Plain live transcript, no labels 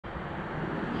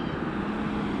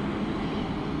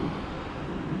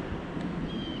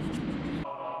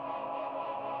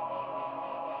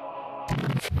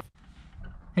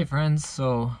Hey friends,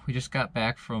 so we just got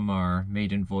back from our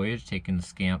Maiden voyage taking the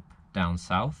Scamp down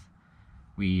south.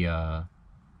 We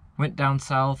went down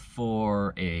south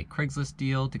for a Craigslist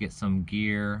deal to get some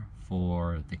gear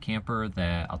for the camper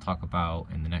that I'll talk about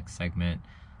in the next segment.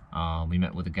 We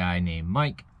met with a guy named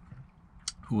Mike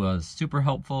who was super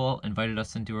helpful, invited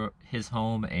us into his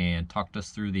home and talked us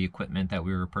through the equipment that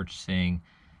we were purchasing,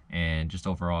 and just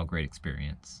overall great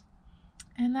experience.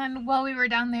 And then while we were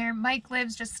down there, Mike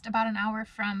lives just about an hour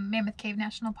from Mammoth Cave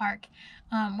National Park,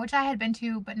 which I had been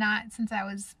to, but not since I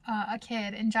was a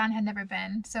kid, and John had never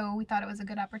been. So we thought it was a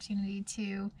good opportunity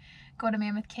to go to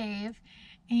Mammoth Cave.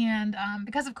 And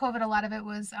because of COVID, a lot of it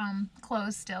was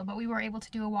closed still, but we were able to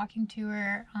do a walking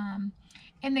tour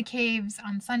in the caves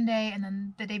on Sunday, and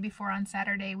then the day before on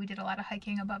Saturday, we did a lot of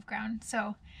hiking above ground.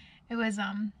 So it was,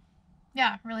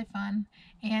 yeah, really fun.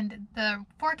 And the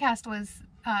forecast was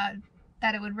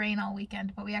that it would rain all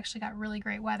weekend, but we actually got really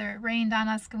great weather. It rained on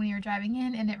us when we were driving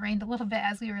in, and it rained a little bit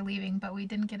as we were leaving, but we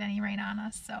didn't get any rain on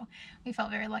us, so we felt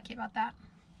very lucky about that.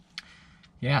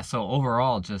 Yeah, so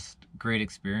overall, just great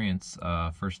experience.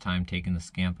 First time taking the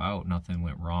Scamp out, nothing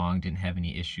went wrong, didn't have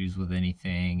any issues with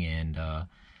anything, and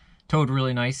towed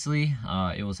really nicely.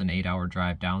 It was an 8-hour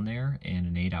drive down there and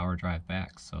an 8-hour drive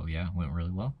back, so yeah, went really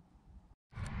well.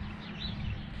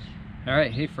 All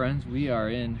right, hey friends, we are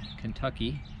in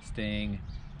Kentucky, staying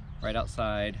right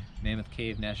outside Mammoth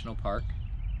Cave National Park.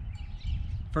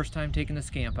 First time taking the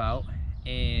Scamp out,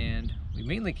 and we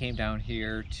mainly came down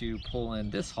here to pull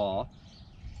in this haul,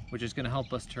 which is going to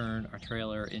help us turn our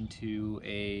trailer into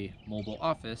a mobile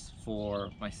office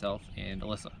for myself and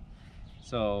Alyssa.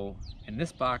 So in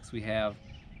this box we have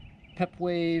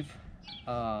Pepwave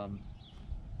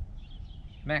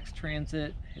Max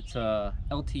Transit. It's a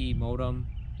LTE modem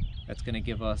that's going to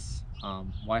give us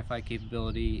Wi-Fi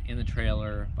capability in the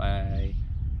trailer by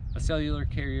a cellular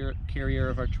carrier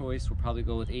of our choice. We'll probably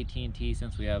go with AT&T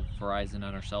since we have Verizon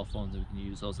on our cell phones and we can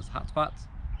use those as hotspots.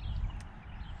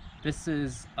 This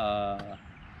is an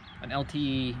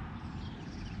LTE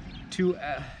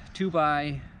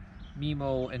 2x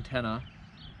Mimo antenna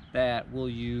that we'll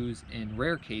use in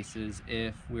rare cases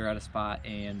if we're at a spot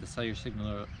and the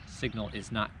cellular signal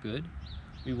is not good.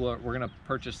 We're going to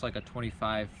purchase like a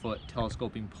 25-foot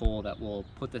telescoping pole that we'll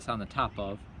put this on the top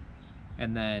of,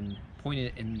 and then point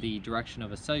it in the direction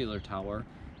of a cellular tower.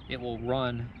 It will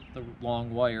run the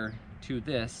long wire to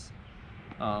this,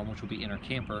 which will be in our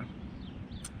camper,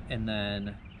 and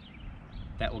then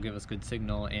that will give us good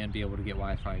signal and be able to get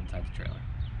Wi-Fi inside the trailer.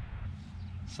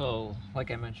 So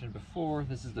like I mentioned before,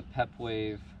 this is the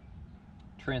Pepwave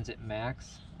Transit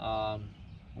Max,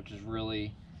 which is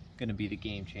really going to be the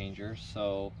game changer.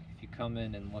 So if you come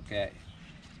in and look at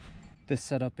this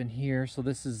setup in here, so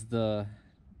this is the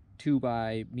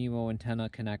 2x Mimo antenna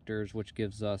connectors, which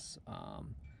gives us a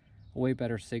way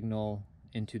better signal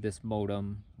into this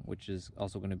modem, which is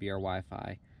also going to be our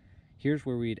Wi-Fi. Here's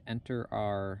where we'd enter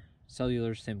our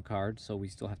cellular SIM card, so we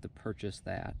still have to purchase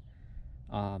that.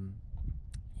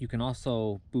 You can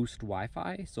also boost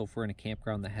Wi-Fi, so if we're in a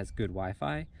campground that has good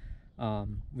Wi-Fi,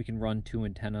 we can run 2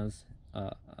 antennas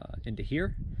into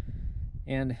here,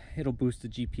 and it'll boost the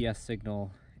GPS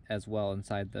signal as well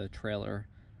inside the trailer.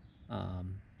 So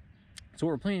what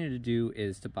we're planning to do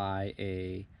is to buy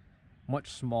a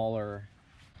much smaller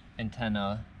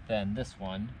antenna than this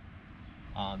one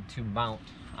to mount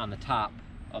on the top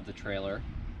of the trailer,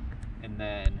 and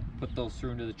then put those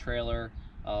through into the trailer.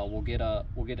 We'll get an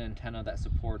antenna that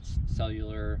supports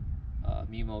cellular,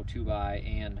 Mimo 2x,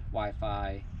 and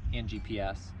Wi-Fi and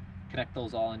GPS. Connect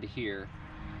those all into here,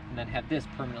 and then have this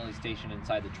permanently stationed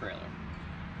inside the trailer.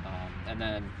 And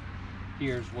then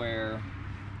here's where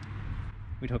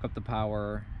we'd hook up the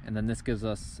power, and then this gives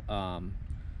us a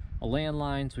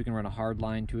landline, so we can run a hard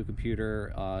line to a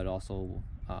computer. It also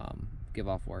give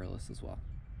off wireless as well.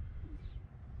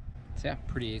 So yeah,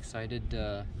 pretty excited.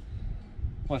 We'll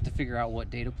have to figure out what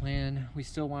data plan we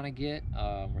still want to get.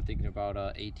 We're thinking about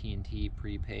a AT&T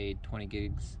prepaid 20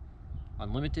 gigs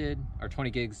unlimited, or 20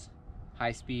 gigs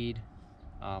high speed,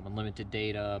 unlimited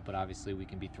data, but obviously we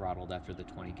can be throttled after the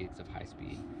 20 gigs of high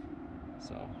speed.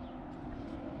 So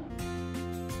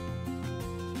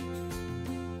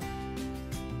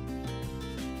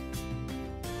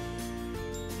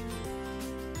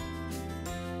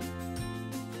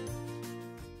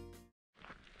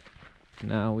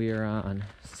now we are on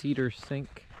Cedar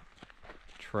Sink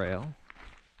Trail,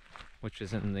 which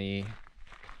is in the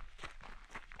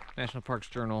National Parks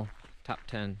Journal top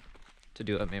 10 to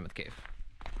do at Mammoth Cave.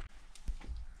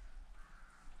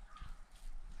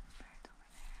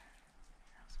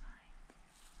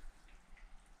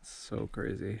 so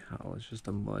crazy how it's just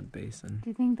a mud basin. Do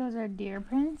you think those are deer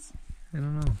prints? I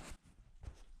don't know.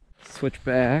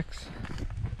 Switchbacks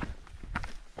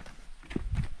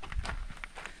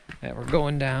that we're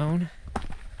going down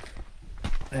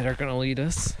that are gonna lead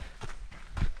us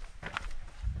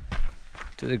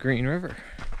to the Green River.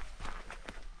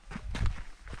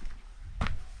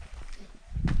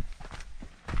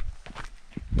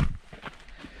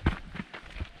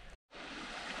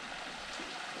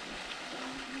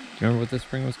 Do you remember what this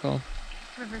spring was called?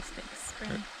 River Styx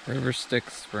Spring. River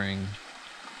Styx Spring.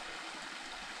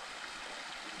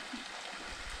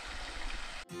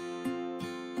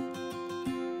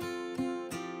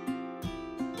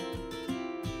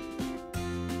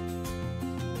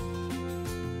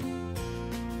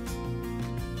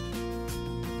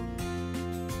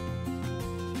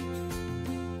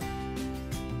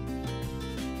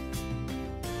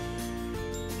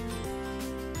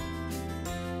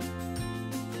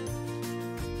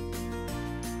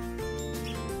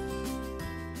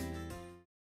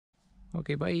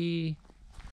 Okay, bye.